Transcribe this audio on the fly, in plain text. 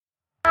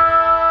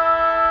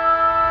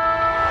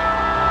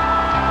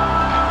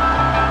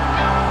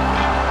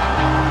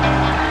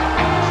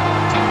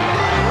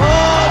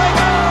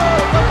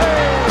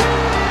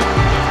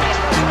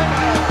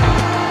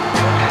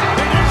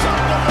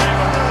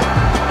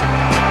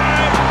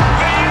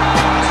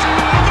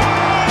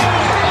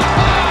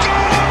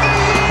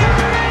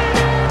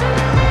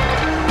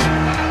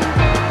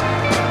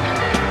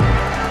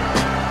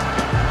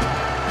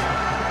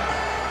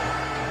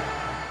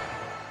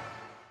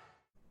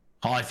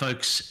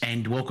folks,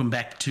 and welcome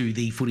back to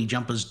the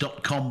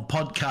footyjumpers.com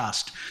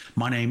podcast.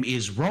 My name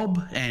is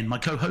Rob, and my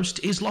co-host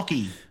is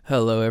Lockie.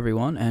 Hello,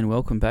 everyone, and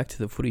welcome back to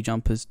the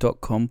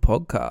footyjumpers.com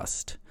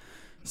podcast.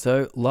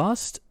 So,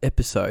 last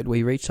episode,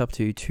 we reached up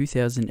to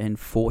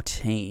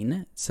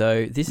 2014.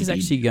 So, this is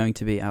actually going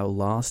to be our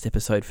last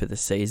episode for the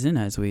season,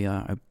 as we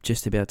are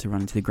just about to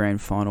run into the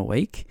grand final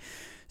week.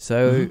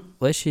 So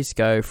let's just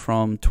go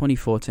from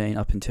 2014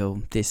 up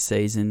until this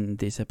season,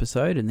 this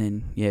episode, and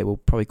then, we'll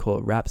probably call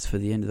it wraps for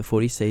the end of the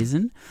footy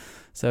season.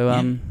 So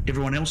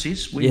everyone else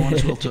is. We might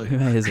as well too. We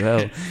may as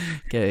well.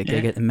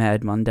 Get the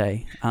Mad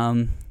Monday.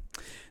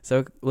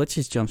 So let's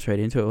just jump straight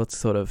into it. What's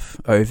sort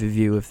of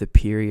overview of the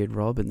period,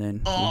 Rob, and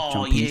then we'll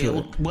jump into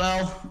it.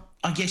 Well,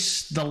 I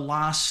guess the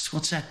last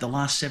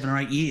 7 or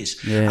 8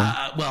 years.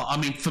 Yeah.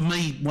 For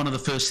me, one of the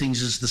first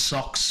things is the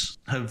socks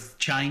have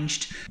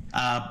changed.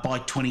 By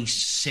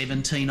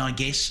 2017, I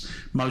guess,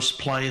 most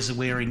players are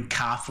wearing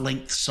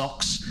calf-length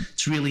socks.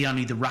 It's really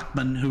only the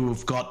ruckmen who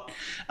have got,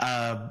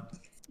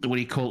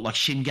 like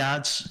shin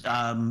guards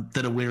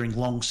that are wearing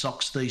long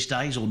socks these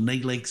days, or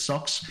knee-length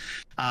socks.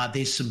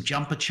 There's some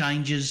jumper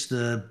changes.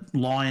 The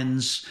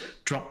Lions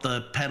dropped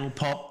the paddle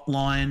pop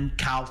line.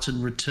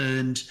 Carlton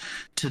returned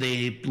to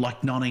their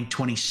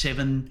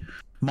 1927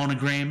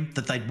 monogram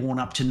that they'd worn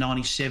up to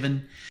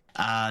 97.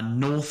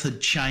 North had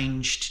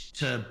changed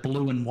to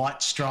blue and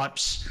white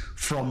stripes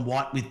from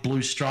white with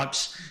blue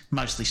stripes,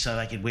 mostly so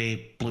they could wear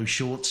blue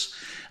shorts.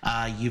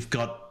 You've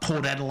got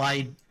Port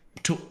Adelaide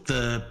took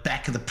the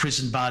back of the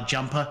prison bar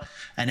jumper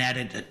and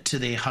added it to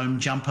their home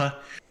jumper.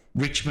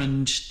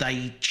 Richmond,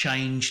 they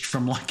changed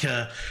from like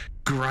a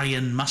grey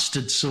and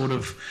mustard sort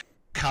of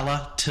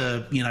colour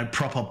to,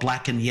 proper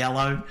black and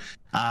yellow.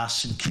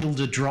 St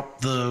Kilda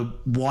dropped the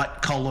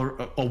white collar,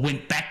 or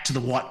went back to the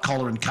white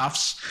collar and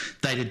cuffs.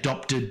 They'd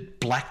adopted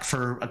black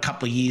for a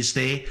couple of years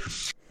there.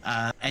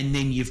 And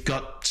then you've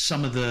got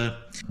some of the,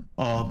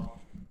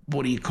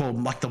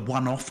 like the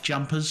one-off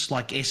jumpers,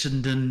 like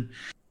Essendon.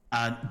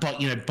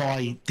 But,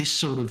 by this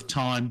sort of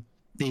time,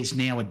 there's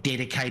now a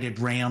dedicated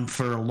round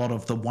for a lot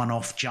of the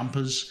one-off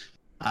jumpers.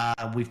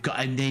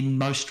 And then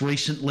most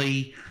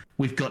recently,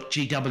 we've got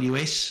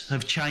GWS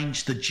have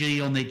changed the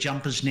G on their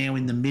jumpers now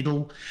in the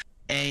middle.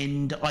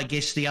 And I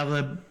guess the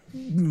other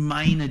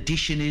main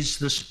addition is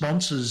the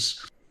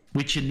sponsors,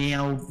 which are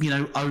now,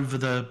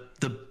 over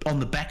on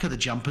the back of the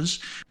jumpers.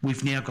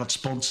 We've now got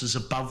sponsors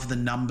above the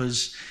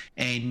numbers,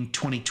 and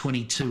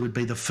 2022 would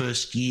be the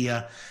first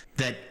year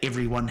that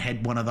everyone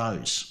had one of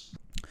those.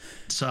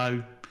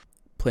 So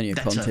plenty of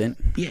content.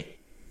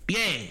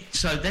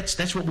 So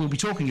that's what we'll be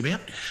talking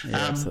about. Yeah,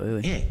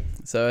 absolutely. Yeah.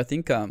 So I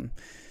think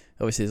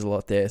obviously there's a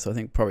lot there. So I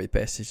think probably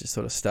best is just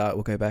sort of start.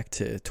 We'll go back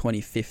to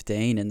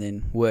 2015 and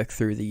then work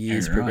through the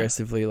years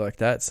progressively like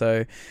that.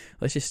 So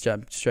let's just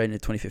jump straight into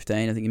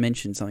 2015. I think you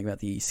mentioned something about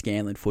the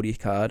Scanlan footy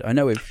card. I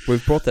know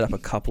we've brought that up a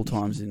couple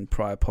times in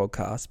prior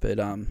podcasts, but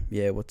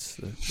what's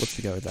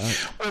the go with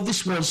that? Well,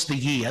 this was the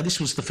year. This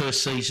was the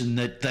first season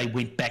that they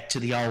went back to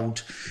the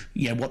old,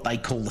 what they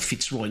call the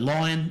Fitzroy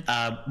Lion.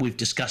 We've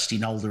discussed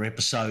in older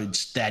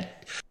episodes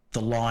that the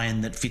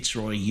lion that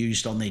Fitzroy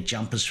used on their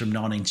jumpers from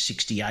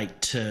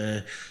 1968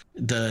 to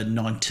the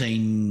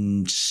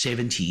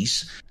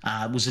 1970s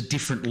was a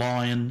different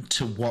lion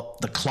to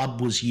what the club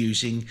was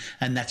using,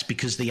 and that's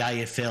because the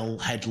AFL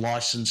had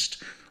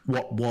licensed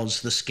what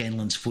was the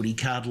Scanlan's footy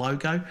card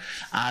logo.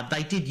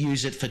 They did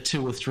use it for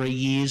 2 or 3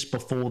 years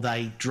before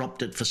they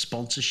dropped it for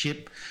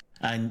sponsorship.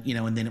 And,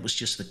 and then it was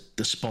just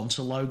the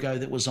sponsor logo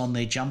that was on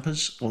their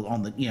jumpers, or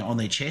on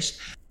their chest.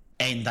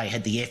 And they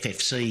had the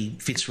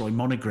FFC Fitzroy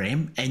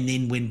monogram. And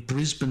then when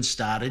Brisbane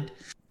started,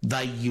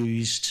 they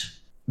used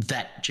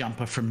that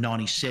jumper from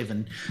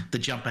 97. The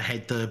jumper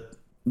had the,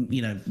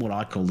 what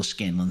I call the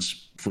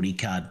Scanlan's footy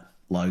card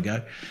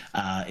logo.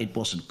 It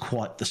wasn't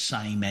quite the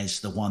same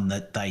as the one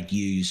that they'd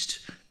used,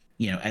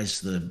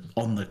 as the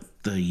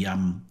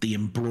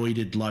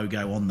embroidered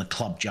logo on the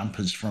club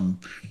jumpers from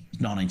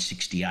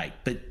 1968.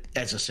 But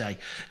as I say,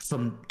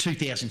 from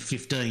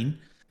 2015,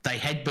 they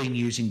had been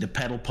using the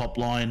paddle pop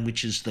lion,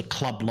 which is the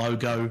club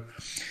logo,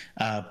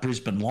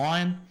 Brisbane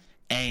Lion,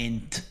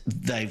 and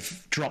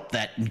they've dropped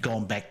that and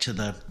gone back to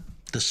the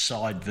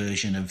side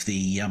version of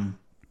the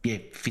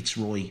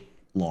Fitzroy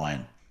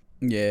Lion.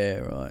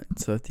 Yeah, right.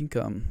 So I think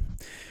going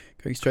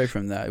straight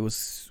from that, it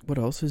was, what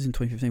else was in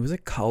 2015? Was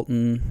it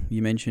Carlton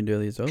you mentioned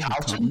earlier as well?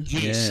 Carlton,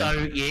 yeah.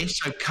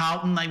 So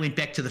Carlton, they went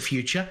back to the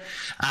future.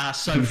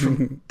 So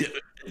from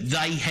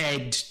they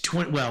had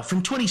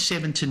from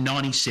 27 to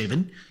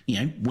 97,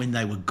 when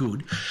they were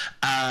good,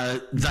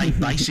 they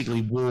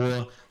basically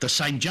wore the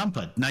same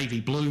jumper, navy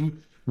blue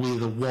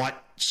with a white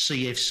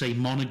CFC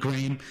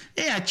monogram.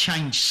 Yeah, it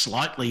changed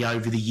slightly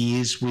over the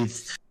years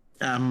with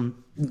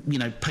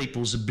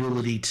people's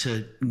ability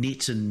to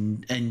knit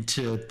and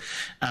to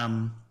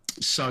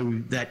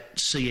sew that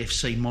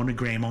CFC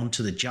monogram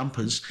onto the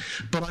jumpers.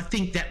 But I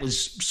think that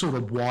was sort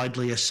of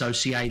widely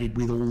associated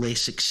with all their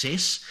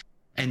success.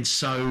 And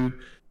so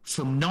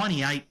from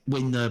 98,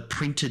 when the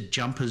printed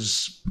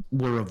jumpers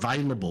were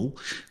available,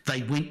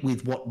 they went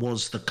with what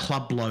was the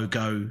club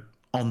logo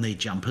on their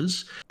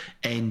jumpers,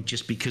 and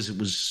just because it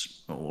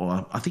was,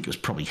 or I think it was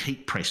probably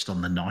heat pressed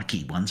on the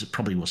Nike ones, it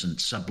probably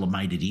wasn't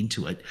sublimated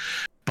into it,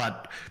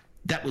 but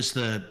that was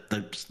the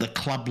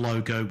club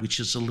logo, which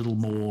is a little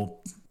more,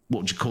 what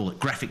would you call it,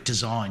 graphic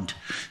designed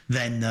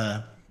than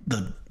the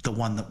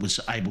one that was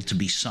able to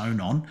be sewn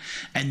on.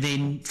 And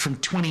then from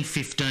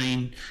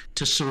 2015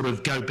 to sort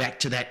of go back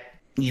to that,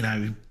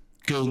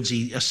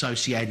 Guernsey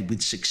associated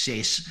with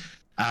success,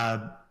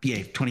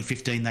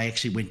 2015 they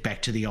actually went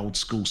back to the old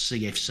school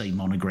CFC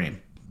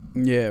monogram.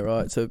 Yeah,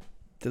 right. So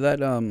did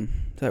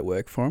that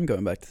work for him,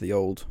 going back to the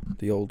old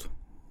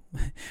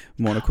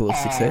monocle of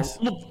success?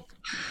 Look.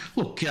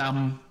 Well,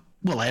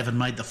 they haven't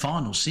made the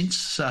final since,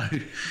 so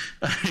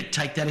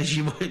take that as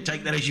you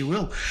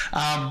will.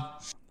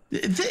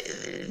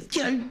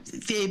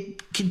 They're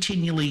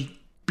continually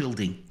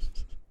building,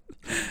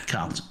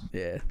 Carlton.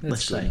 Yeah,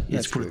 let's say.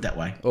 Let's put it that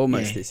way.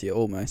 Almost this year,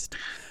 almost.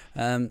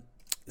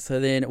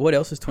 So then, what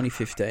else was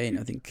 2015?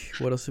 I think,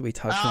 what else did we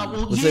touch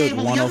on? Was there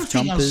one-off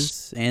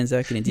jumpers,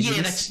 Anzac and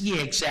Indigenous?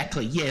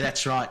 Exactly. Yeah,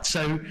 that's right.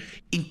 So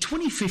in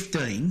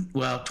 2015,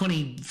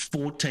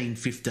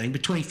 2014-15,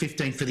 but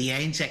 2015 for the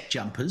Anzac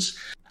jumpers,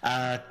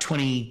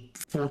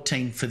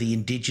 2014 for the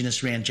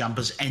Indigenous round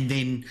jumpers, and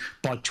then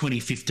by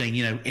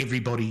 2015,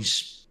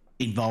 everybody's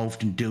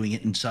involved in doing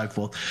it and so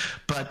forth.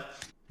 But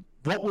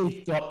what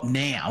we've got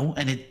now,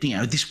 and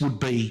this would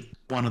be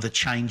one of the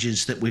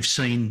changes that we've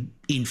seen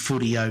in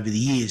footy over the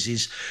years,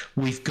 is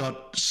we've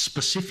got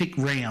specific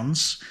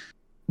rounds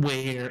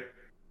where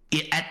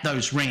at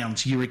those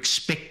rounds you're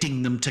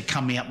expecting them to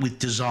come out with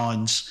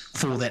designs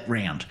for that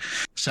round.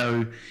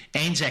 So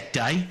Anzac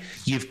Day,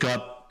 you've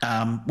got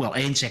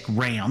Anzac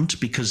round,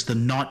 because the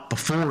night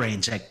before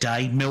Anzac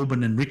Day,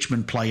 Melbourne and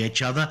Richmond play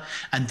each other,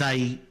 and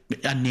they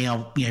are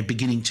now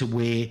beginning to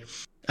wear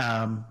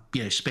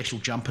special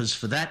jumpers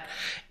for that.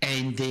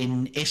 And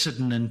then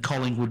Essendon and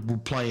Collingwood will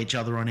play each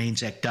other on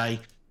Anzac Day,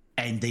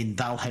 and then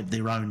they'll have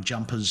their own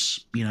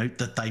jumpers,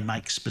 that they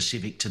make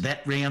specific to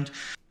that round.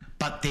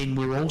 But then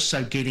we're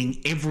also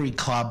getting every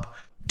club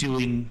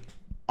doing,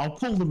 I'll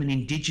call them an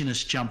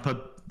Indigenous jumper,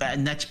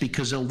 and that's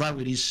because although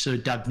it is Sir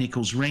Doug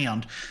Nicholls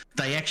round,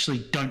 they actually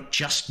don't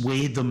just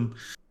wear them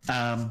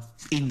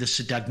in the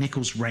Sir Doug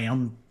Nicholls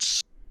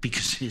rounds,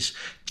 because there's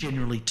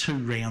generally 2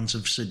 rounds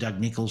of Sir Doug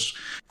Nicholls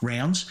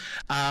rounds.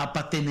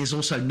 But then there's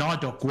also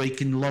NIDOC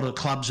week, and a lot of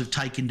clubs have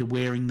taken to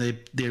wearing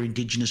their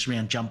Indigenous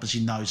round jumpers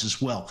in those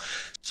as well.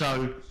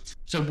 So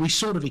we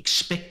sort of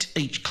expect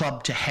each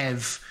club to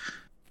have,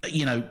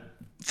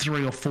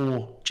 3 or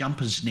 4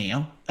 jumpers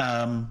now.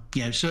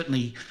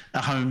 Certainly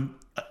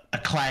a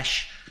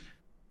clash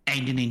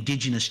and an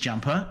Indigenous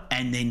jumper.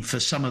 And then for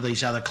some of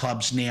these other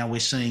clubs now, we're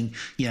seeing,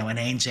 an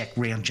Anzac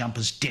round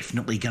jumper's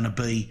definitely going to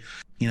be,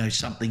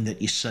 something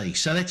that you see.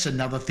 So that's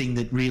another thing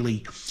that really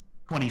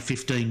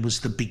 2015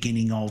 was the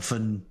beginning of,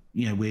 and,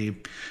 we're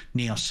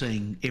now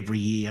seeing every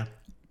year,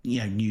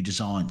 new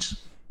designs.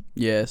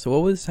 Yeah, so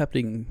what was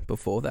happening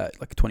before that,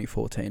 like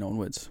 2014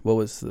 onwards? What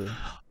was the...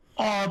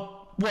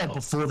 Well,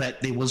 before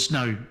that, there was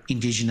no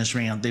Indigenous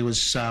round. There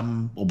was,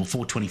 or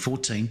before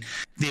 2014,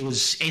 there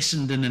was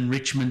Essendon and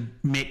Richmond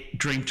met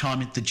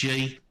Dreamtime at the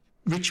G.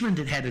 Richmond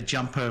had a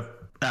jumper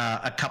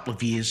a couple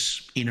of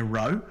years in a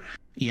row,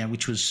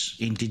 which was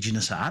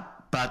Indigenous art,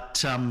 but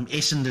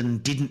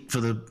Essendon didn't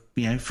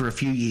for a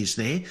few years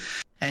there,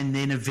 and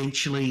then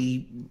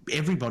eventually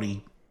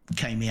everybody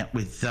came out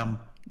with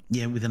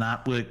with an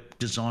artwork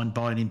designed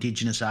by an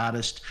Indigenous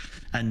artist,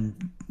 and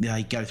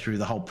they go through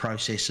the whole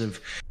process of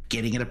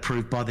getting it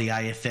approved by the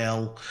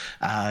AFL,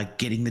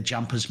 getting the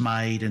jumpers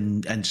made,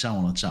 and so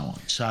on and so on.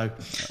 So,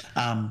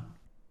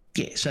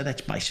 so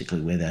that's basically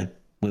where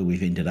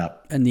we've ended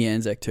up. And the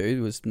Anzac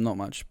too was not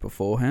much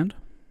beforehand?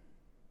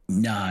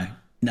 No,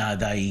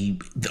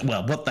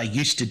 what they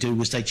used to do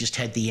was they just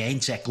had the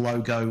Anzac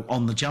logo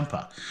on the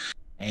jumper.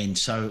 And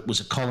so it was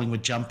a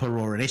Collingwood jumper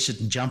or an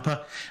Essendon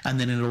jumper, and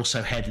then it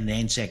also had an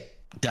Anzac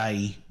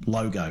Day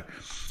logo.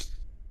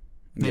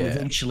 Then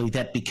eventually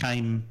that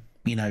became,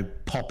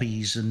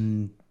 poppies,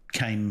 and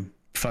came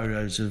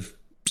photos of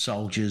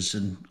soldiers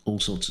and all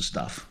sorts of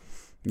stuff.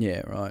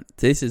 Yeah, right.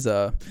 Those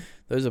are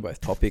both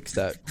topics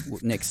that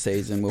next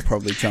season we'll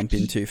probably jump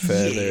into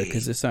further,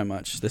 because there's so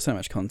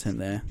much content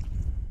there.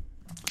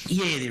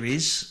 Yeah, there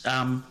is.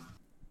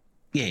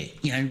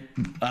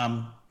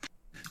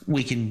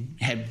 We can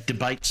have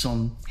debates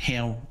on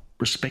how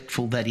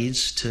respectful that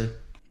is to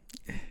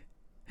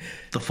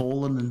the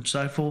fallen and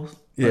so forth.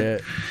 Yeah,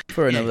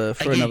 for another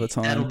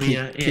time. That'll be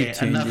keep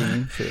tuned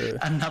in for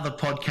another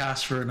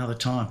podcast for another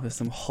time. There's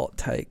some hot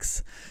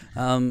takes.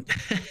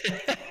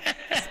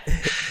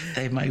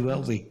 They may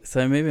well be.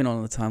 So moving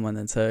on to the timeline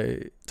then. So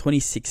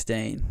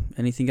 2016,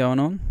 anything going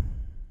on?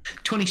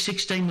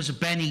 2016 was a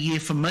banner year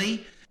for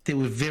me. There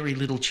were very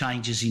little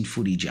changes in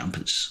footy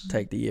jumpers.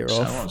 Take the year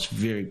so off. So I was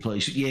very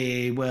pleased.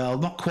 Yeah, well,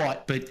 not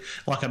quite, but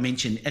like I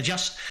mentioned,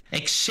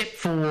 except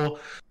for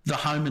the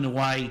home and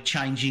away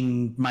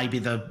changing, maybe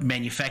the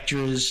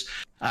manufacturers,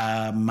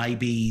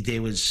 maybe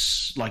there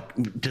was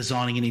like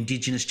designing an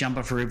Indigenous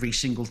jumper for every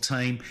single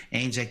team,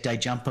 Anzac Day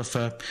jumper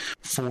for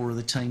 4 of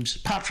the teams.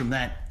 Apart from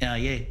that,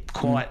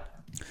 quite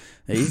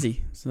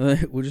easy. So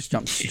we'll just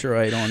jump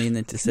straight on in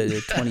into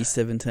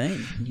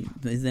 2017.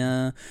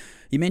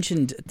 You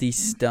mentioned at the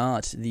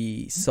start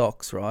the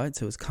socks, right?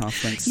 So it was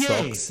calf length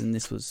socks, and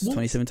this was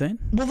 2017.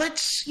 Well,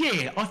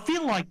 I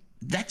feel like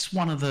that's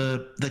one of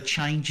the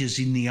changes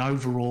in the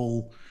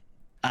overall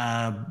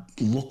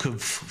look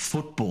of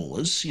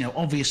footballers.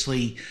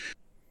 Obviously,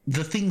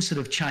 the things that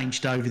have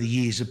changed over the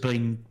years have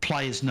been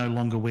players no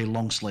longer wear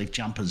long sleeve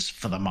jumpers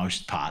for the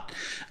most part.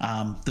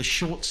 The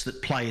shorts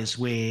that players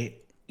wear,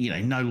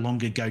 no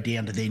longer go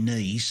down to their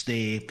knees.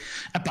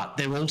 But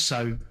they're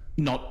also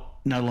no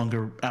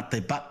longer up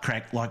their butt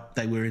crack like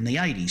they were in the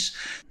 80s.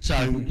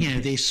 So,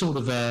 they're sort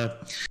of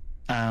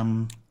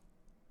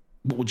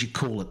what would you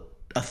call it?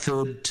 A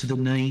third to the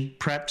knee,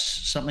 perhaps,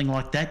 something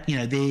like that.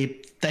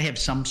 They have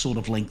some sort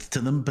of length to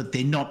them, but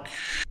they're not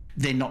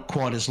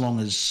quite as long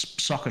as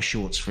soccer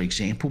shorts, for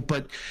example.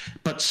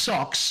 But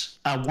socks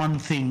are one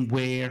thing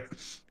where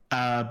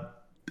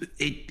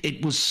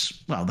it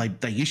was, well,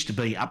 they used to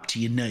be up to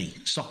your knee.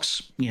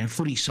 Socks,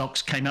 footy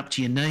socks came up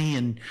to your knee,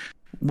 and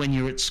when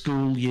you're at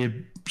school, your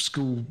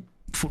school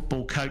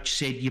football coach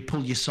said you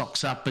pull your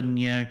socks up, and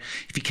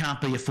if you can't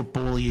be a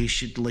footballer, you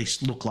should at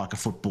least look like a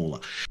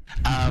footballer.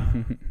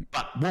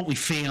 But what we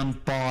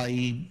found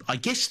by, I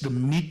guess, the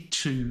mid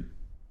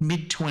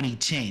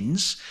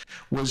 2010s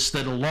was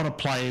that a lot of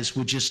players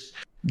were just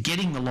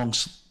getting the long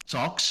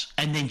socks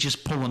and then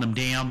just pulling them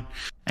down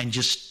and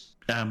just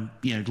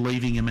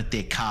leaving them at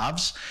their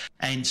calves.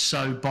 And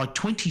so by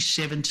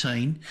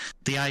 2017,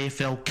 the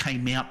AFL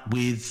came out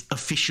with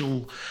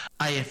official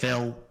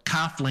AFL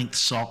calf-length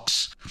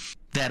socks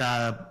that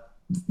are,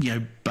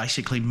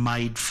 basically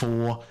made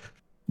for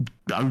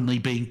only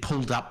being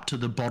pulled up to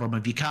the bottom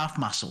of your calf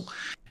muscle.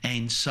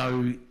 And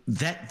so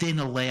that then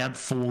allowed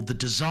for the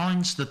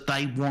designs that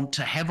they want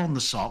to have on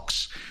the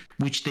socks,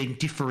 which then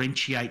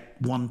differentiate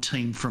one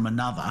team from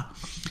another.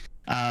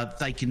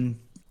 They can,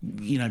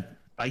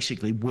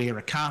 basically wear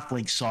a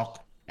calf-length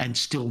sock and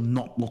still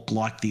not look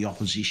like the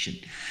opposition.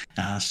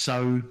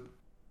 So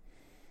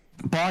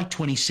by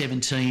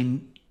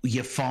 2017,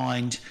 you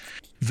find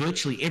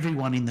virtually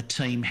everyone in the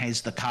team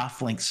has the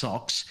calf-length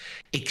socks,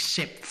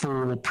 except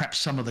for perhaps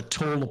some of the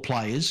taller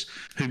players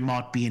who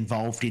might be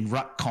involved in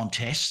ruck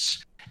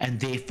contests and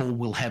therefore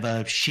will have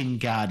a shin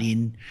guard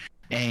in,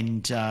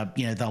 and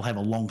they'll have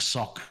a long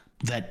sock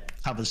that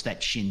covers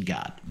that shin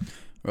guard.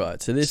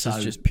 Right, so this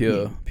is just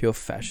pure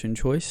fashion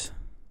choice?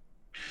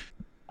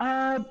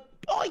 I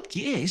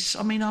guess.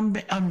 I mean,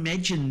 I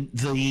imagine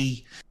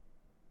the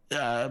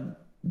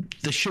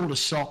shorter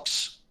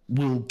socks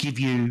will give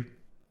you,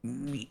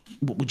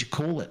 what would you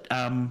call it?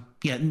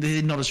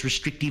 They're not as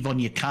restrictive on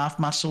your calf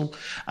muscle.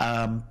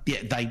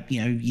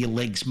 Your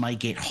legs may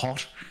get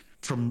hot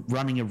from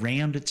running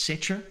around,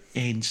 etc.,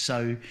 and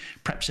so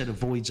perhaps that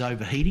avoids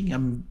overheating.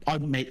 I'm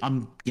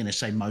going to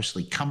say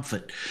mostly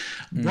comfort.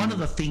 One of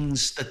the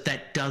things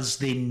that does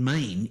then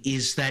mean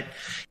is that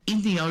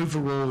in the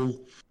overall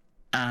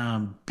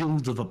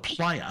build of a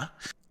player,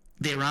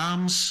 their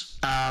arms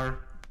are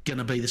going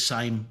to be the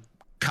same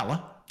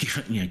colour.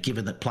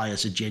 Given that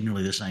players are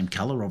generally the same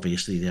colour,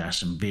 obviously there are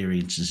some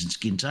variances in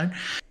skin tone,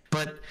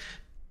 but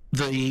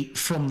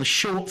from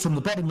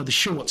the bottom of the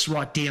shorts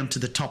right down to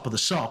the top of the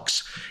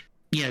socks,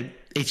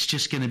 it's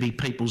just going to be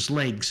people's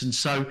legs. And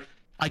so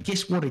I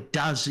guess what it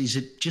does is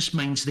it just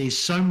means there's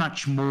so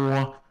much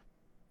more,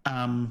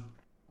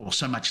 or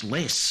so much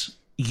less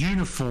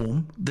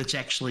uniform that's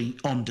actually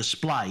on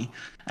display,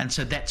 and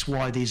so that's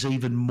why there's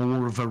even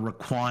more of a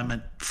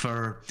requirement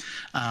for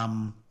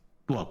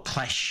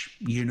clash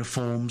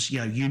uniforms,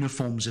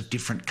 uniforms of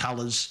different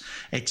colours,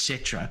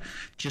 etc.,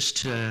 just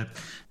to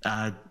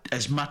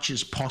as much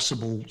as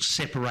possible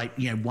separate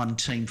one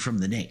team from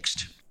the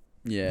next.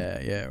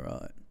 Yeah,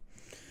 right.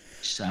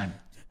 So,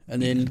 and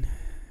then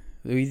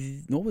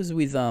what was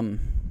with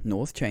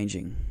North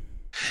changing?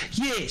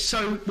 Yeah,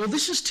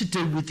 this is to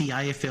do with the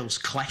AFL's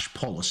clash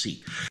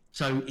policy.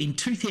 So in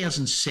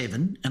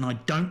 2007, and I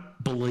don't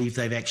believe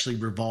they've actually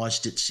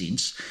revised it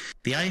since,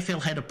 the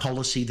AFL had a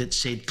policy that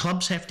said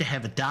clubs have to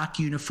have a dark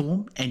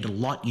uniform and a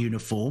light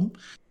uniform,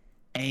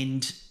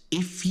 and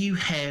if you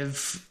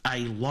have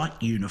a light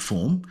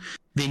uniform,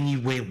 then you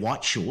wear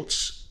white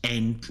shorts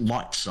and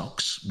light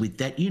socks with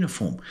that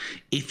uniform.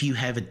 If you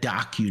have a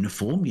dark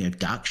uniform, you have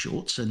dark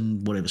shorts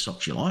and whatever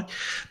socks you like,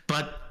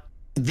 but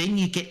then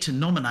you get to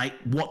nominate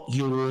what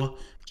your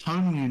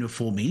home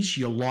uniform is,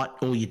 your light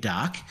or your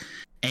dark,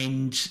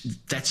 and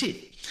that's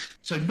it.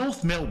 So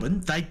North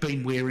Melbourne, they've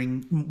been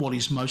wearing what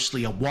is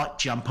mostly a white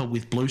jumper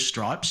with blue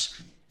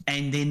stripes,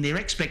 and then their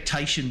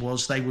expectation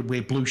was they would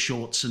wear blue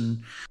shorts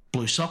and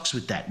blue socks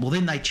with that. Well,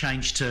 then they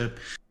changed to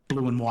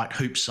blue and white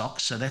hoop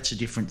socks, so that's a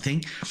different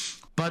thing.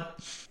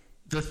 But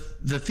the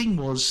thing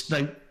was,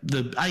 the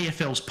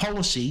AFL's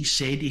policy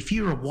said if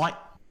you're a white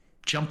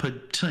jumper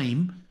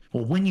team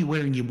or when you're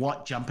wearing your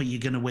white jumper, you're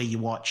going to wear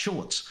your white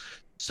shorts.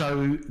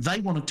 So they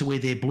wanted to wear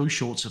their blue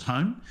shorts at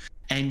home,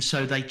 and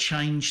so they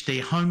changed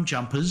their home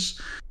jumpers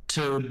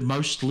to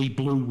mostly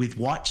blue with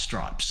white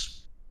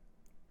stripes.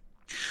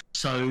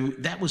 So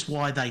that was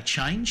why they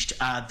changed.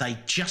 They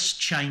just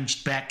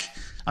changed back.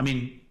 I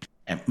mean,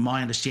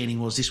 my understanding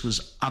was this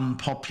was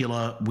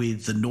unpopular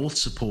with the North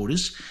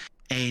supporters.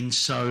 And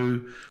so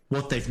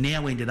what they've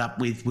now ended up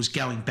with was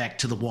going back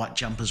to the white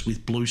jumpers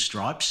with blue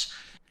stripes.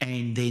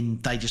 And then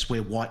they just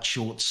wear white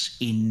shorts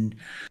in,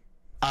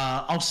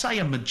 I'll say,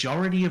 a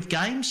majority of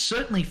games,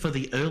 certainly for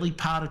the early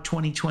part of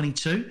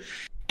 2022.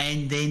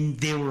 And then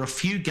there were a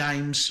few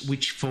games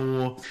which,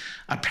 for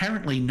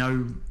apparently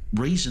no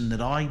reason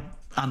that I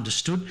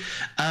understood,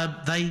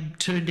 they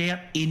turned out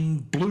in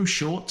blue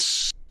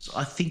shorts.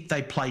 I think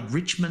they played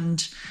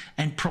Richmond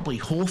and probably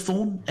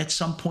Hawthorn at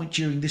some point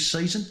during this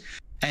season,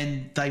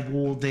 and they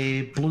wore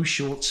their blue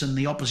shorts and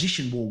the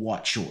opposition wore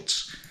white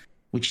shorts,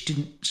 which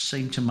didn't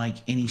seem to make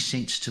any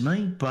sense to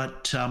me.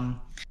 But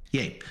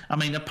yeah, I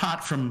mean,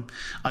 apart from,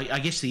 I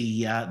guess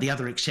the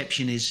other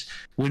exception is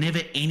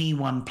whenever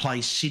anyone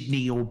plays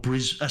Sydney or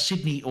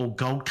Sydney or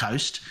Gold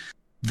Coast,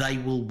 they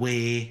will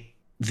wear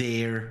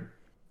their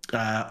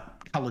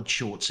coloured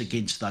shorts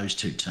against those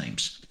two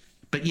teams.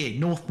 But yeah,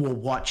 North wore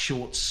white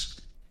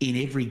shorts in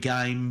every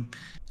game.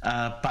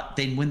 But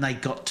then when they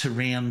got to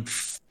round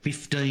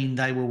 15,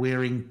 they were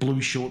wearing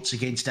blue shorts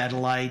against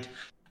Adelaide.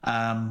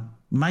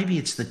 Maybe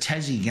it's the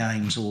Tassie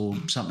games or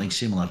something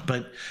similar.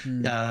 But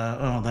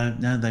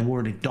they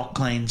wore it in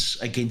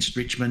Docklands against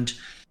Richmond.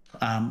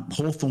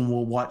 Hawthorn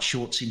wore white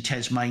shorts in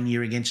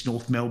Tasmania against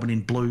North Melbourne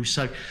in blue.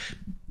 So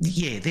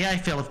yeah, the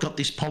AFL have got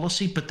this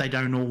policy, but they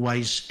don't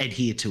always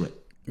adhere to it.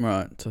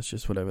 Right, so it's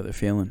just whatever they're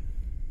feeling.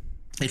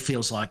 It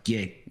feels like,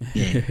 yeah,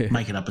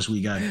 make it up as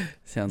we go.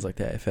 Sounds like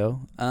the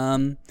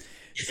AFL.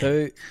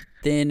 So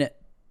then,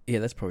 yeah,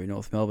 that's probably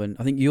North Melbourne.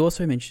 I think you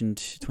also mentioned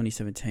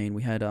 2017.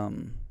 We had a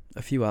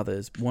few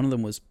others. One of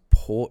them was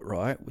Port,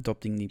 right,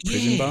 adopting the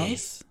prison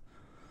bars.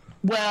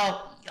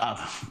 Well,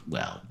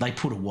 they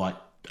put a white.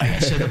 Okay,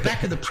 so the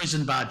back of the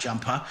prison bar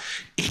jumper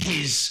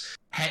is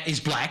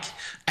black,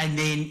 and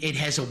then it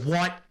has a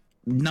white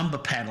number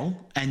panel,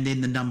 and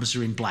then the numbers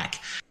are in black.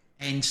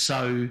 And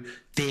so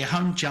their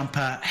home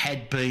jumper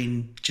had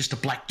been just a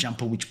black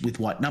jumper with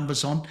white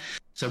numbers on.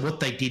 So what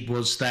they did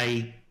was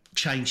they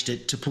changed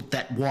it to put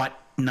that white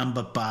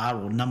number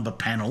bar or number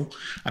panel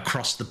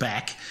across the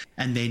back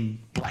and then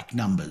black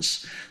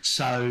numbers.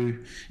 So,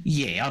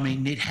 yeah, I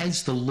mean, it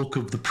has the look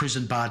of the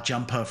prison bar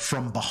jumper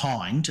from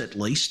behind, at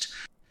least.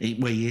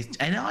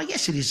 And I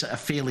guess it is a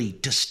fairly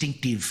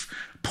distinctive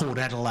Port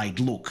Adelaide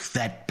look.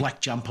 That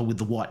black jumper with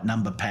the white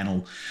number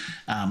panel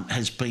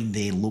has been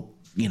their look,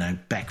 you know,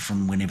 back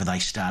from whenever they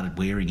started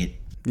wearing it.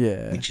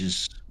 Yeah. Which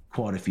is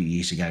quite a few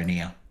years ago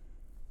now.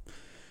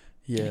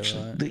 Yeah,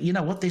 excellent. right. You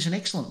know what? There's an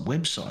excellent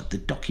website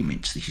that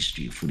documents the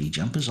history of footy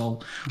jumpers.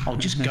 I'll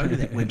just go to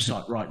that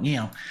website right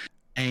now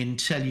and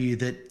tell you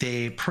that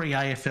their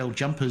pre-AFL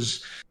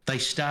jumpers, they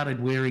started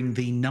wearing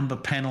the number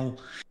panel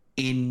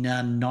in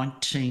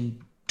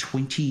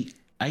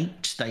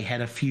 1928. They had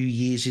a few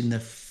years in the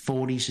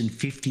 40s and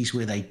 50s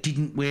where they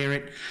didn't wear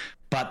it,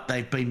 but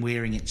they've been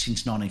wearing it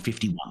since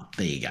 1951.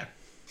 There you go.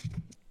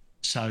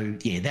 So,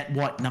 yeah, that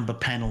white number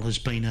panel has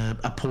been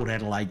a Port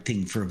Adelaide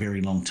thing for a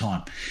very long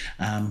time.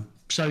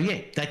 So,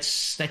 yeah,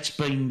 that's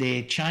been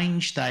their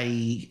change.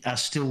 They are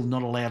still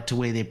not allowed to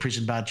wear their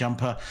prison bar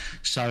jumper,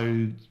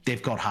 so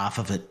they've got half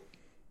of it,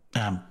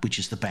 which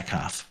is the back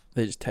half.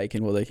 They're just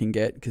taking what they can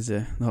get because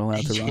they're not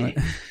allowed to run it.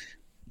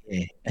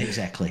 Yeah,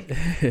 exactly.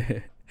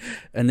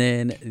 And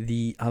then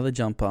the other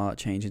jumper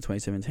change in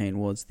 2017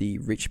 was the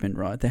Richmond,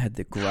 right? They had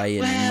the grey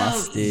and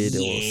mustard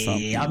or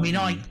something. I mean,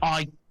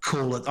 I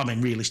call it, I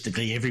mean,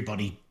 realistically,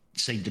 everybody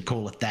seemed to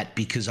call it that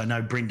because I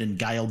know Brendan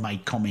Gale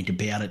made comment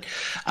about it.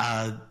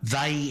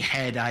 They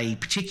had a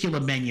particular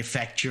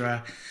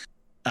manufacturer,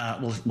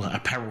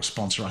 apparel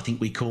sponsor, I think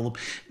we call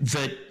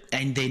them,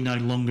 and they're no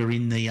longer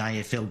in the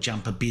AFL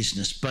jumper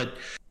business. But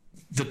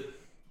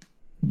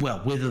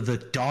whether the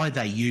dye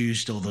they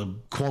used or the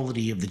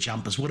quality of the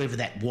jumpers, whatever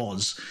that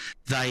was,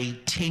 they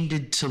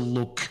tended to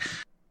look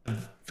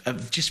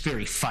just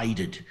very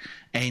faded.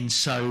 And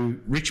so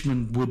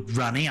Richmond would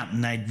run out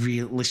and they'd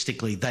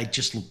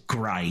just look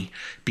grey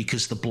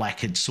because the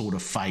black had sort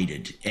of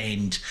faded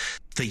and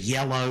the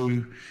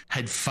yellow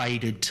had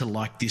faded to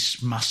like this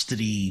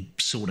mustardy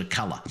sort of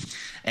colour.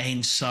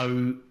 And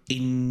so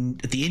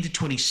at the end of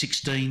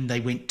 2016, they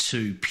went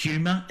to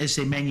Puma as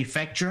their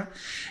manufacturer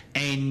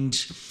and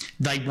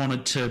they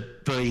wanted to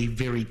be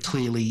very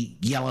clearly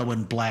yellow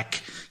and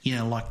black, you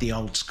know, like the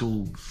old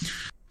school.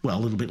 Well, a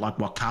little bit like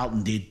what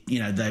Carlton did, you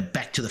know, they're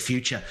Back to the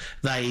Future.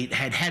 They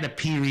had a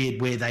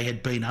period where they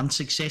had been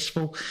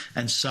unsuccessful,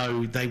 and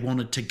so they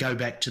wanted to go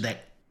back to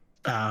that,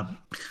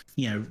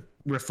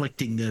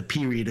 reflecting the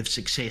period of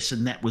success,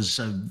 and that was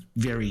a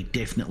very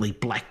definitely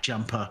black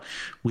jumper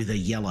with a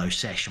yellow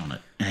sash on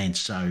it. And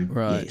so,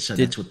 right. Yeah, so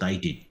that's what they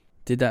did.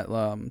 Did that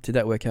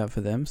work out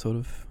for them, sort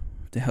of,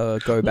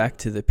 to go back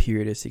to the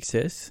period of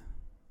success?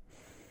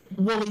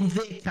 Well, in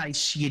their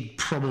case, you'd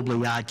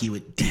probably argue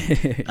it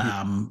did.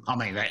 I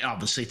mean,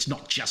 obviously, it's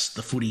not just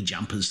the footy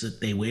jumpers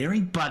that they're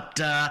wearing, but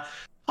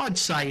I'd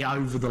say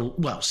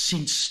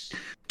since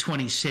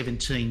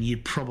 2017,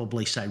 you'd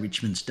probably say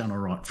Richmond's done all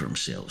right for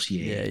themselves.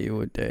 Yeah, you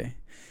would do.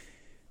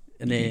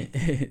 And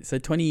then, so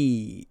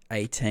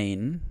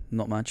 2018,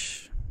 not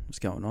much was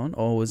going on,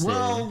 or was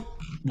there?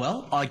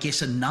 Well, I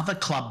guess another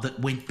club that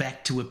went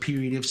back to a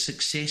period of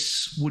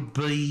success would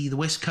be the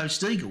West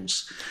Coast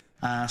Eagles.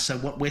 So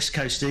what West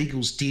Coast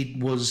Eagles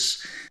did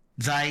was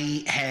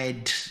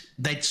they'd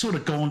sort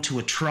of gone to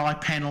a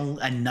tri-panel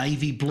and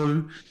navy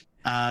blue.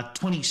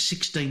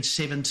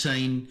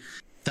 2016-17,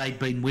 they'd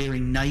been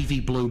wearing navy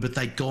blue, but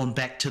they'd gone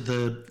back to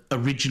the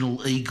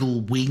original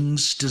Eagle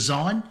wings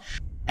design.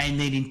 And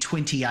then in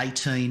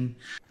 2018,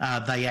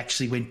 they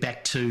actually went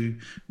back to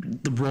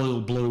the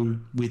royal blue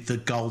with the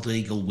gold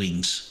eagle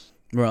wings.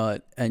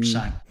 Right, and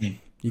so, yeah.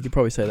 You could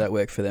probably say that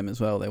worked for them as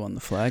well. They won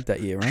the flag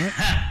that year, right?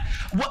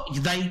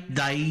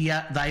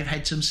 They've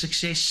had some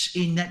success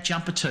in that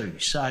jumper too.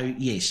 So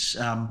yes,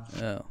 I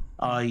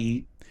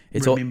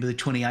remember the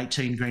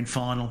 2018 grand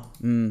final.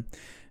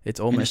 It's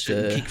almost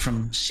a kick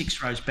from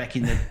 6 rows back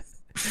in the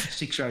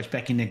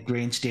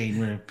grandstand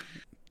where.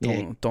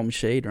 Yeah. Dom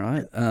Sheed,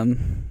 right? I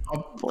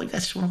believe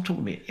that's what I'm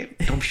talking about. Yeah,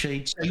 Dom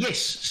Sheed. So yes,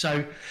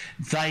 so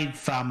they've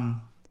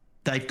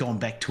gone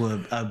back to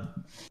a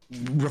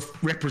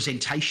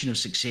representation of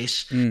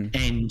success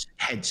and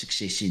had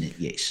success in it.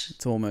 Yes,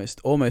 it's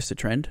almost a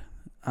trend.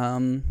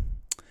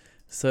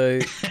 So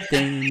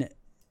then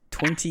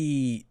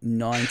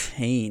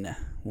 2019,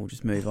 we'll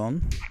just move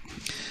on.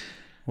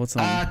 What's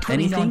on?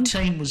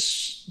 2019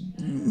 was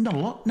not a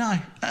lot. No,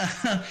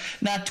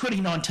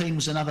 2019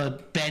 was another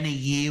banner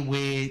year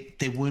where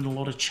there weren't a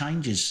lot of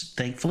changes.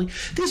 Thankfully,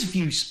 there's a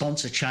few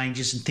sponsor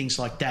changes and things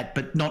like that,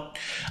 but not.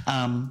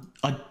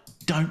 I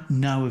don't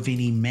know of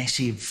any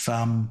massive,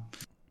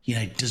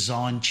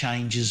 design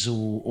changes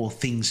or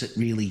things that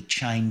really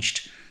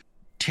changed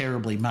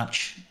terribly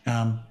much.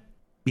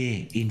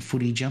 In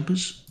footy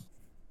jumpers.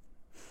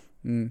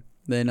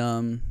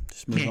 Then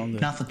just move on.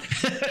 Nothing.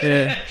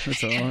 Yeah,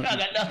 that's all right. I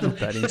got nothing. Not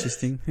that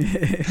interesting.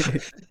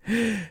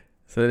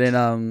 So then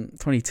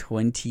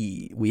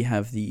 2020, we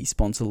have the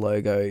sponsor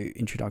logo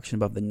introduction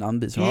above the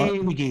numbers, right?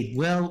 Yeah, we did.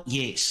 Well,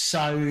 yes.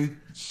 So,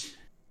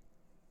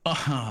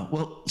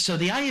 so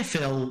the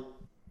AFL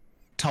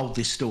told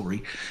this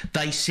story.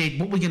 They said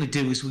what we're going to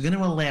do is we're going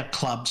to allow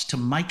clubs to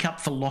make up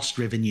for lost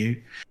revenue.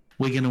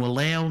 We're going to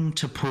allow them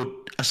to put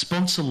a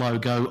sponsor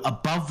logo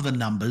above the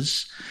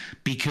numbers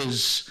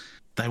because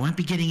they won't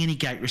be getting any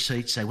gate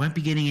receipts. They won't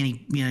be getting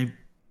any,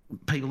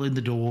 people in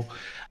the door.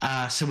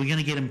 So we're going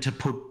to get them to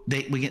put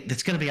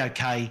that's going to be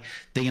okay.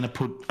 They're going to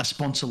put a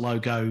sponsor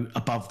logo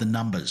above the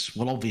numbers.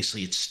 Well,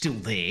 obviously it's still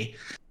there,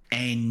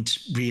 and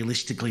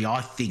realistically,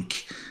 I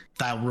think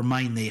they'll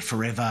remain there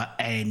forever.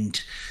 And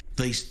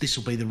this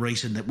will be the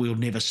reason that we'll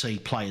never see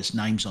players'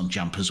 names on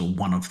jumpers, or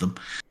one of them.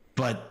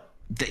 But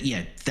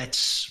that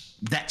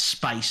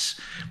space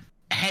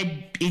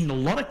had in a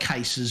lot of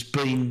cases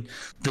been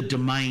the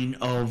domain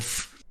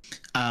of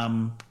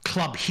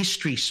club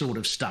history sort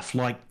of stuff,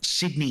 like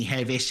Sydney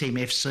have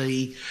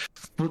SMFC,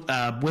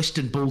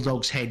 Western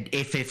Bulldogs had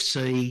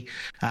FFC,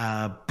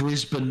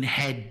 Brisbane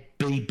had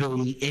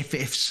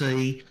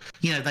BBFFC.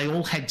 They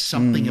all had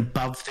something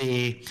above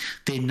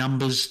their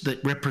numbers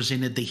that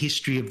represented the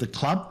history of the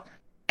club,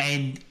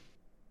 and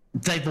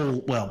they've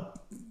all,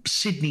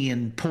 Sydney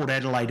and Port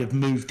Adelaide have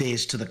moved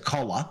theirs to the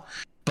collar,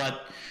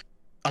 but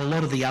a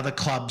lot of the other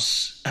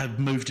clubs have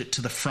moved it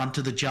to the front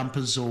of the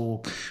jumpers,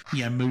 or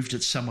moved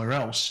it somewhere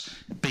else,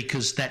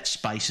 because that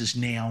space is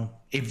now,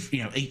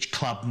 each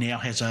club now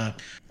has a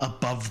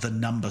above the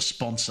number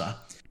sponsor,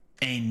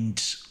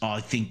 and I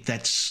think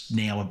that's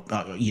now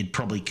you'd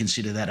probably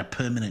consider that a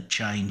permanent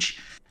change,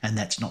 and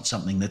that's not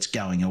something that's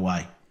going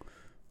away.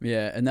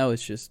 Yeah, and that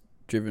was just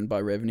driven by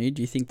revenue.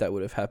 Do you think that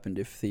would have happened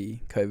if the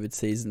COVID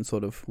season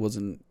sort of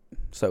wasn't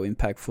so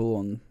impactful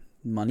on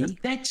money?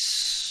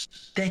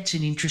 That's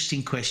an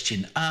interesting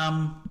question.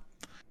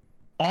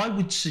 I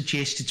would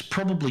suggest it's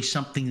probably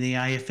something the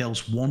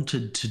AFL's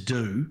wanted to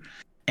do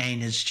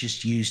and has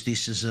just used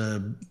this as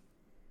a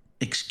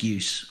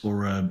excuse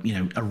or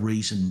a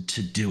reason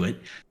to do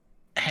it.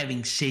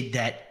 Having said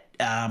that,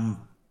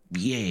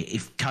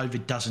 if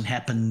COVID doesn't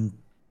happen,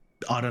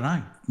 I don't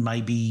know.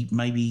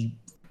 Maybe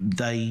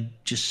they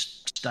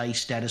just stay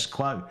status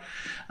quo.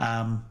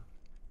 I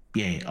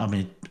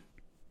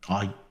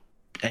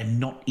am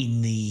not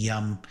in the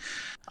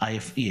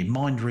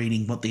mind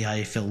reading what the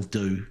AFL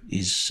do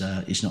is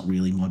not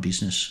really my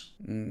business.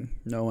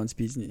 No one's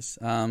business.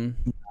 I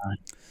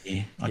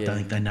don't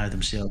think they know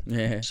themselves.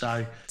 Yeah.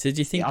 So do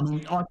you think?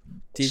 I'm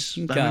just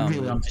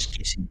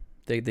guessing.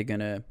 They're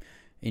gonna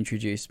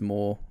introduce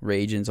more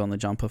regions on the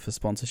jumper for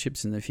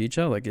sponsorships in the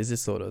future? Like, is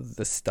this sort of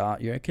the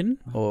start, you reckon,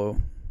 or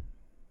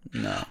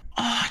no?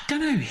 I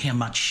don't know how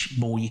much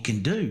more you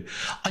can do.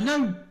 I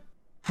know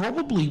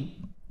probably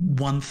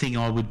one thing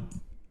I would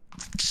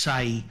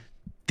say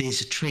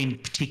there's a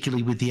trend,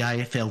 particularly with the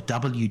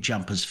AFLW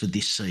jumpers for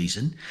this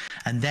season,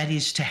 and that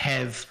is to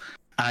have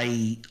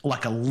a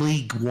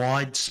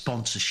league-wide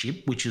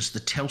sponsorship, which is the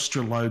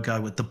Telstra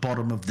logo at the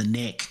bottom of the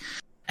neck,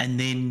 and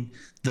then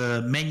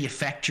the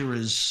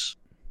manufacturer's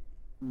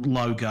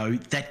logo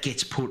that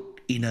gets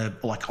put in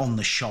on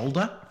the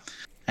shoulder,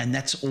 and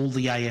that's all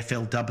the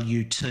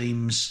AFLW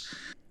teams,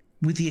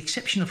 with the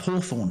exception of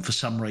Hawthorn for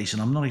some reason.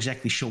 I'm not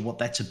exactly sure what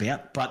that's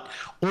about, but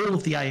all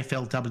of the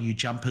AFLW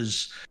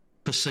jumpers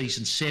for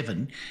season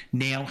 7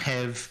 now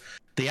have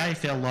the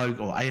AFL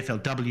logo or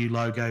AFLW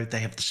logo. They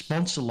have the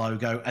sponsor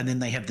logo, and then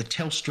they have the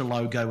Telstra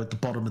logo at the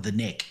bottom of the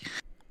neck,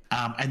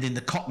 and then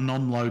the Cotton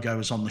On logo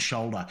is on the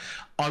shoulder.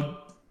 I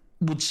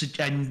would,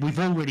 and we've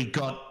already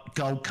got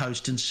Gold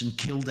Coast and St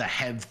Kilda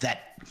have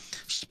that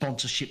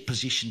sponsorship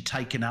position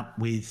taken up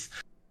with,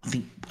 I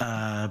think,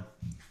 I'm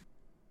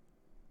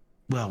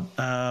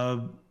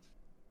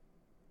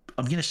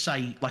going to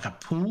say like a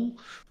pool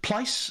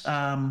place.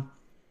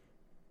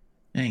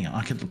 Hang on,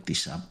 I can look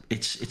this up.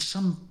 It's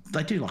some,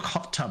 they do like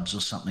hot tubs or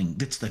something.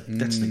 That's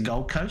the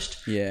Gold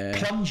Coast. Yeah.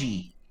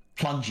 Plungy.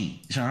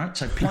 Is that right?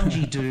 So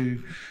Plungy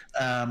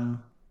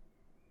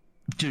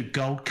do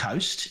Gold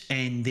Coast,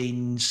 and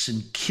then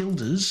St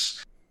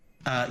Kilda's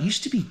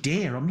used to be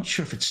Dare. I'm not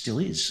sure if it still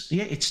is.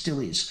 Yeah, it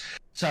still is.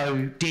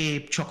 So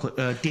Dare chocolate,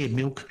 Dare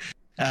milk,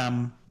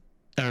 are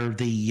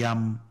the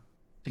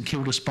St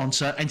Kilda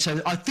sponsor, and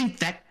so I think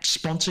that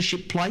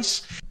sponsorship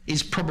place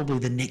is probably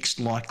the next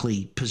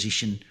likely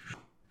position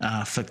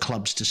for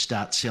clubs to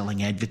start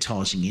selling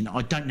advertising in.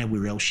 I don't know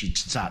where else you'd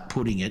start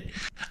putting it,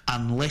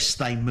 unless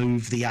they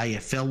move the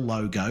AFL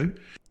logo,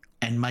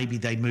 and maybe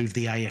they move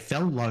the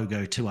AFL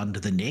logo to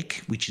under the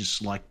neck, which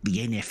is like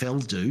the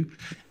NFL do,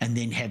 and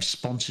then have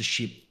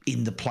sponsorship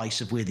in the place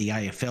of where the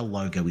AFL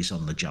logo is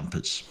on the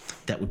jumpers.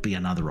 That would be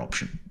another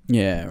option.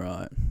 Yeah,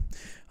 right.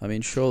 I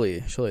mean, surely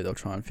they'll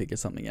try and figure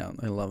something out.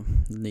 They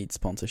need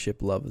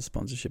sponsorship, love the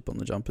sponsorship on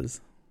the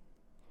jumpers.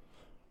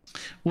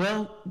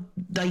 Well,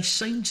 they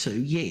seem to,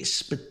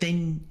 yes, but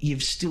then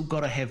you've still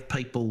got to have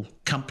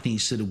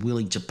companies that are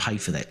willing to pay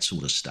for that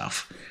sort of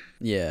stuff.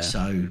 Yeah.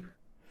 So,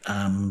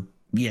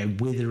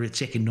 whether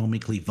it's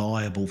economically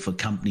viable for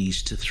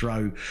companies to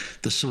throw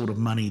the sort of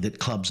money that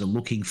clubs are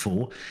looking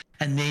for,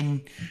 and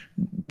then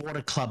what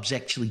do clubs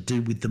actually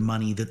do with the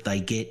money that they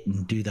get,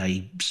 and do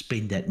they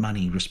spend that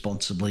money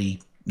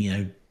responsibly?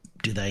 Do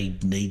they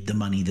need the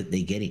money that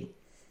they're getting?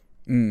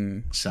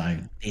 So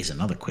there's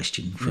another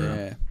question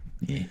for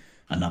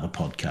another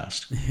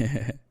podcast.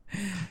 Yeah.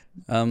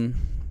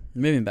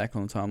 Moving back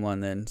on the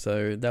timeline then.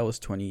 So that was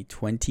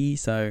 2020.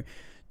 So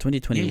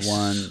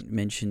 2021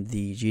 mentioned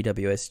the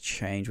GWS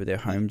change with their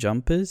home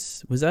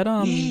jumpers. Was that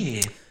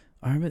Yeah.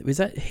 I remember. Was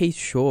that Heath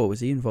Shaw? Was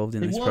he involved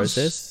in this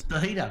process? The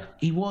heater.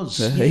 He was.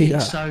 The heater.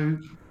 So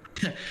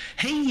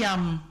he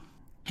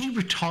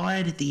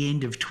retired at the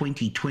end of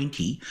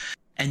 2020,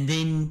 and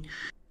then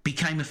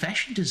became a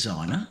fashion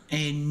designer,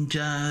 and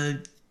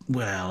it's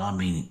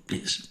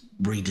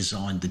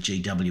redesigned the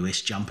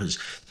GWS jumpers.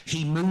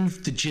 He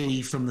moved the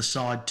G from the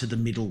side to the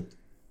middle.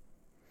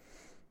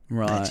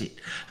 Right. That's it.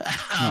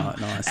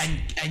 Nice.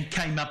 And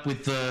came up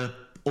with the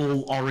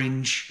all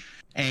orange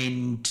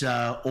and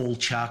all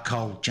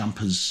charcoal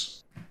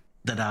jumpers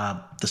that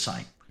are the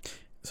same.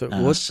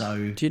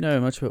 So do you know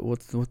much about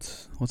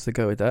what's the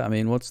go with that? I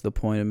mean, what's the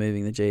point of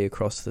moving the G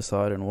across the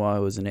side, and why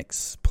was an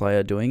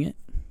ex-player doing it?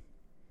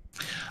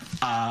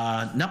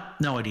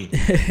 No idea.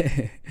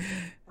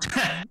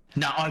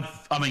 No,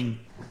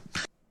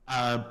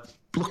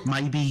 look,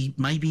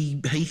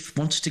 maybe Heath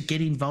wants to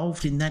get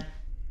involved in that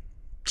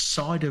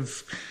side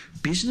of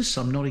business.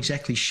 I'm not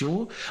exactly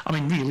sure. I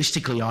mean,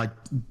 realistically, I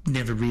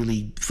never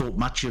really thought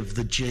much of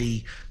the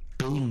G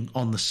being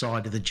on the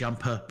side of the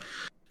jumper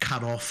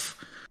cut off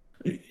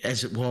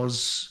as it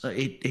was.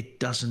 It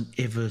doesn't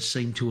ever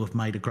seem to have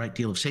made a great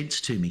deal of sense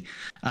to me.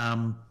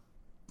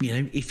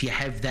 If you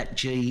have that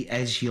G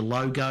as your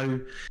logo,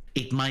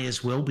 it may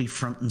as well be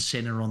front and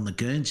centre on the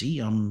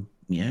Guernsey. I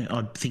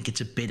think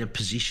it's a better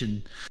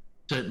position,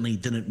 certainly,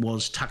 than it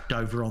was tucked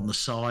over on the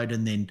side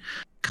and then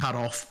cut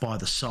off by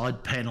the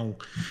side panel,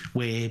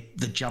 where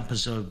the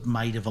jumpers are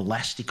made of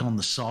elastic on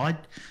the side.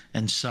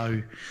 And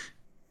so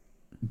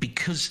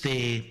because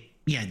they're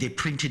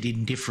printed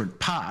in different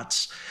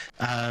parts,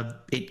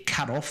 it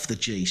cut off the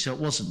G. So it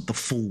wasn't the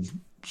full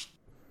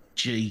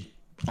G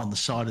on the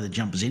side of the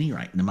jumpers any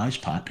rate, in the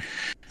most part.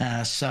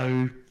 It's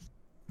an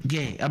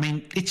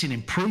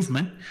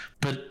improvement,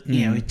 but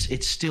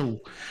it's still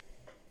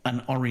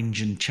an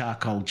orange and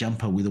charcoal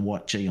jumper with a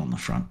white G on the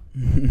front.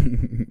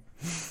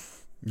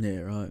 Yeah,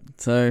 right.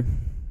 So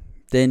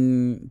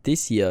then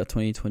this year,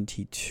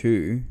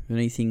 2022,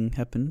 anything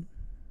happen?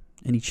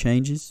 Any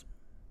changes?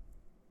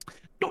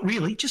 Not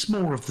really, just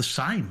more of the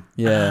same.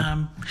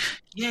 Yeah.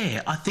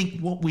 I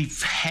think what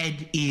we've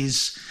had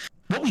is,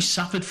 what we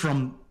suffered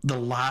from the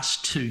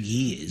last 2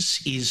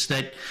 years is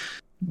that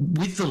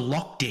with the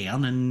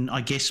lockdown, and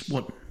I guess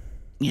what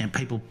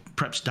people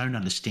perhaps don't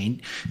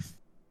understand,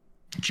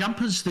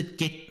 jumpers that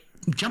get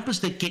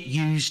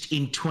used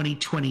in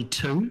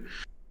 2022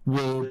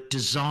 were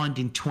designed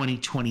in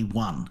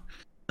 2021.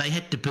 They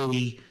had to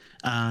be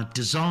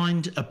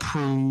designed,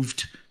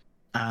 approved.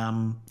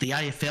 The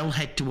AFL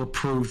had to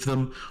approve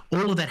them.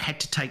 All of that had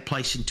to take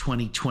place in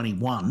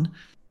 2021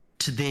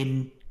 to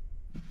then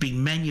be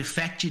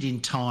manufactured in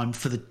time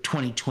for the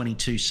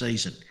 2022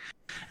 season.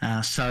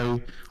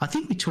 So I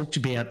think we talked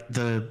about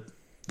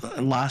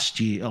last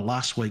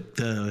week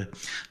the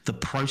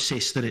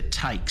process that it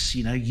takes.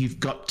 You've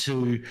got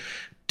to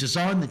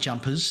design the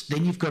jumpers,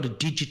 then you've got to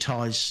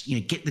digitize,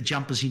 get the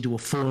jumpers into a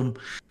form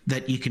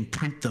that you can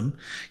print them.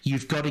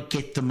 You've got to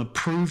get them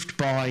approved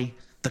by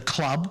the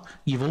club.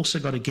 You've also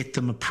got to get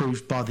them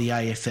approved by the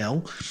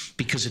AFL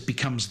because it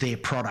becomes their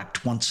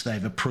product once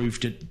they've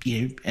approved it.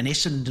 An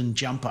Essendon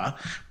jumper,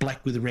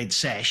 black with a red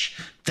sash,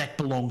 that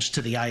belongs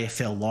to the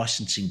AFL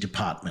licensing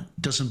department.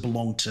 It doesn't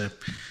belong to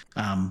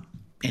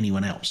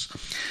anyone else.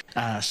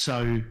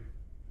 So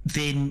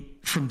then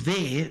from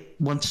there,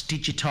 once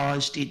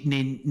digitised, it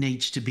then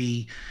needs to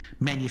be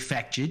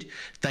manufactured.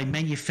 They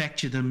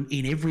manufacture them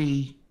in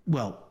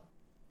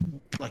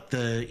like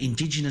the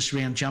Indigenous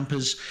round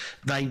jumpers,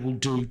 they will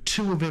do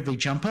 2 of every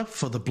jumper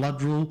for the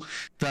blood rule.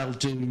 They'll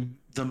do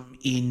them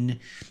in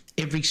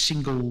every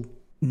single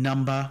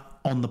number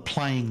on the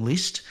playing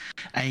list.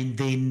 And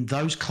then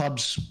those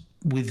clubs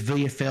with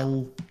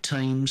VFL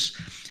teams,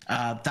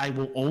 they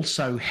will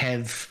also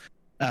have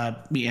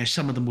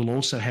some of them will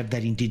also have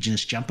that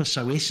Indigenous jumper.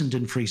 So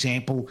Essendon, for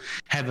example,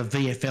 have a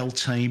VFL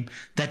team.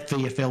 That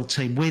VFL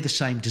team wear the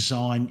same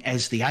design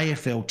as the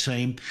AFL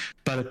team,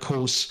 but of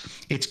course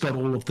it's got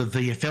all of the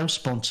VFL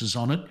sponsors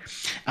on it.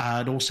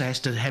 It also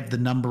has to have the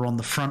number on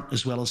the front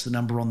as well as the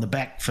number on the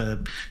back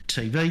for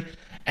TV.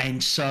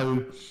 And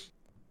so,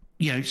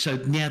 so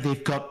now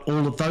they've got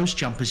all of those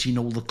jumpers in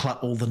all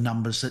the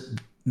numbers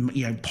that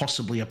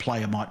possibly a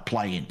player might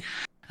play in.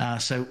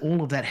 So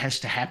all of that has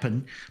to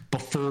happen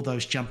before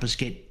those jumpers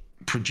get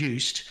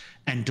produced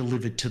and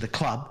delivered to the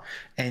club.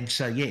 And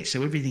so,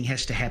 so everything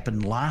has to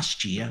happen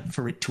last year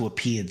for it to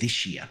appear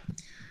this year.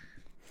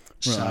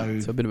 Right.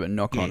 So a bit of a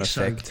knock-on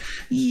effect.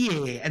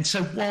 And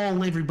so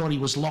while everybody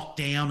was locked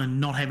down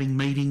and not having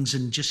meetings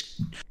and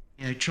just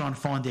trying to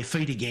find their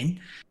feet again,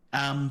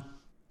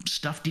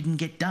 stuff didn't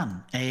get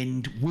done.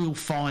 And we'll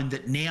find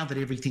that now that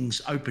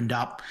everything's opened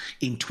up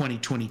in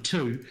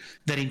 2022,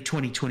 that in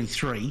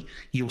 2023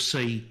 you'll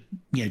see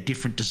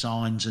different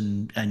designs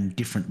and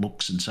different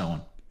looks and so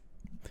on.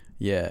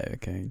 Yeah,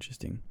 okay,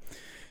 interesting.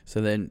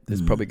 So then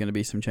there's probably going to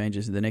be some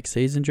changes in the next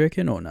season, do you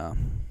reckon, or nah?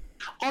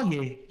 Oh,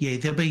 yeah,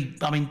 there'll be,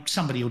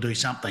 somebody will do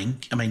something.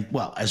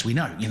 As we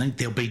know,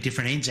 there'll be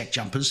different Anzac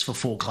jumpers for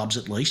 4 clubs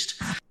at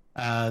least.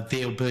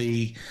 There'll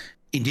be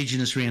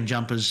Indigenous round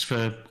jumpers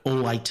for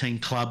all 18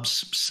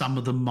 clubs. Some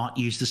of them might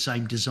use the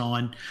same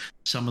design.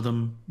 Some of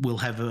them will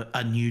have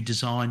a new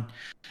design.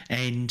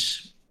 And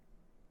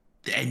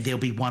there'll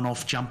be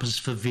one-off jumpers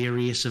for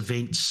various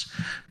events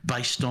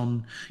based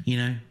on,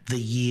 the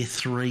year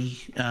 3.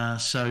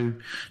 So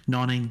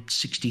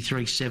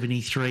 1963,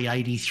 73,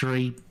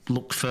 83,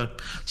 look for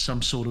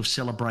some sort of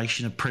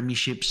celebration of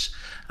premierships.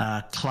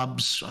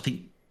 Clubs, I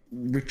think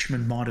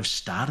Richmond might have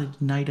started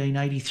in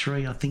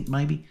 1883, I think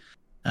maybe.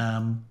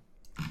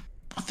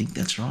 I think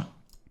that's right.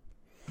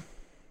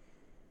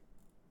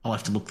 I'll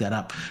have to look that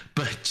up.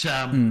 But, it's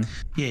on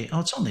there.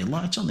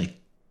 It's on their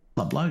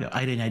club logo,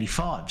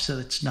 1885. So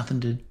that's nothing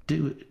to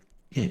do with...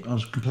 Yeah, I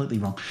was completely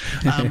wrong.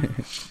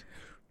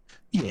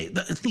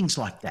 Things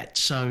like that.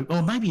 So,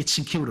 or maybe it's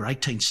St Kilda,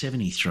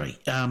 1873,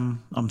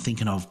 I'm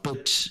thinking of.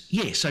 But,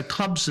 so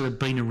clubs that have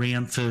been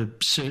around for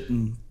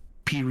certain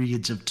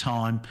periods of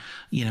time,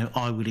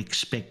 I would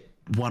expect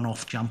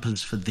one-off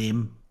jumpers for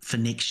them for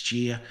next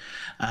year,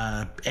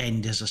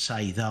 and as I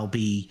say, they'll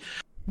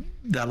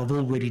have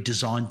already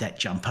designed that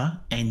jumper,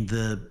 and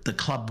the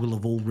club will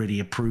have already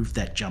approved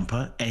that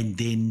jumper, and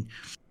then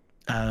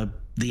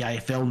the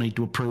AFL need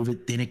to approve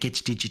it. Then it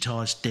gets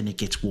digitised, then it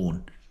gets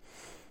worn,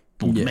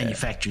 or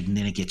manufactured, and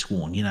then it gets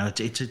worn.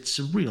 It's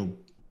a real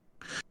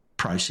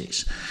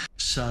process.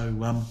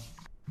 So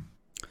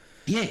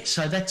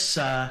so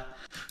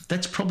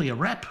that's probably a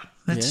wrap.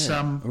 That's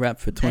a wrap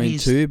for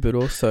 22, but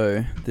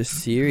also the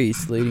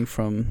series leading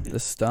from the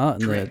start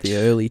and the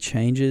early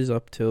changes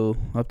up to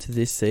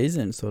this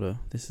season. Sort of,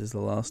 this is the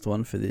last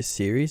one for this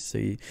series. So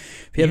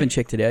if you haven't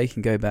checked it out, you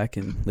can go back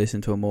and listen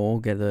to them all,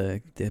 get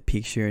the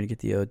picture and get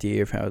the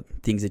idea of how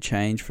things have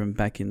changed from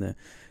back in the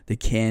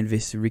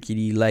canvas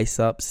rickety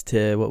lace-ups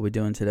to what we're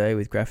doing today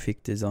with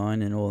graphic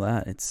design and all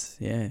that. It's,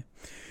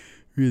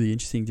 really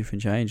interesting,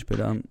 different change.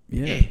 But, I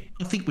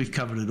think we've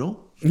covered it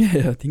all.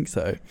 Yeah, I think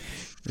so.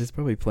 There's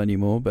probably plenty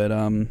more, but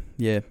and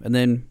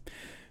then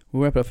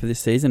we'll wrap it up for this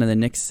season, and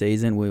then next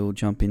season we'll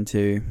jump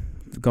into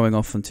going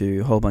off into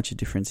a whole bunch of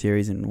different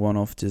series and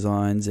one-off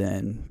designs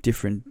and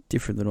different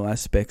little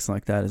aspects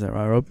like that. Is that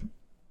right, Rob?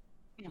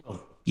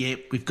 Yeah,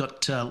 we've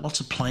got lots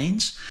of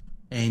plans,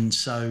 and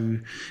so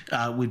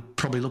we'd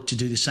probably look to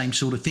do the same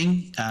sort of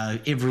thing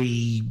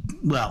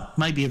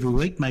maybe every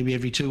week, maybe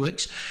every 2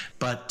 weeks,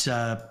 but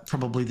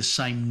probably the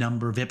same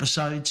number of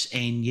episodes,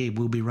 and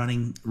we'll be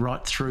running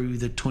right through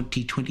the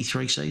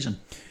 2023 season.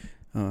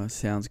 Oh,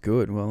 sounds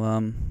good. Well,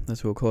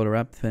 that's what we'll call it a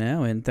wrap for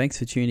now. And thanks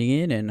for tuning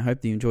in, and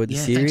hope that you enjoyed the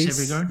series.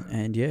 Thanks, everyone.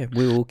 And yeah,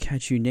 we will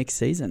catch you next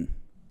season.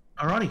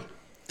 Alrighty.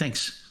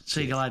 Thanks.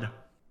 See you later.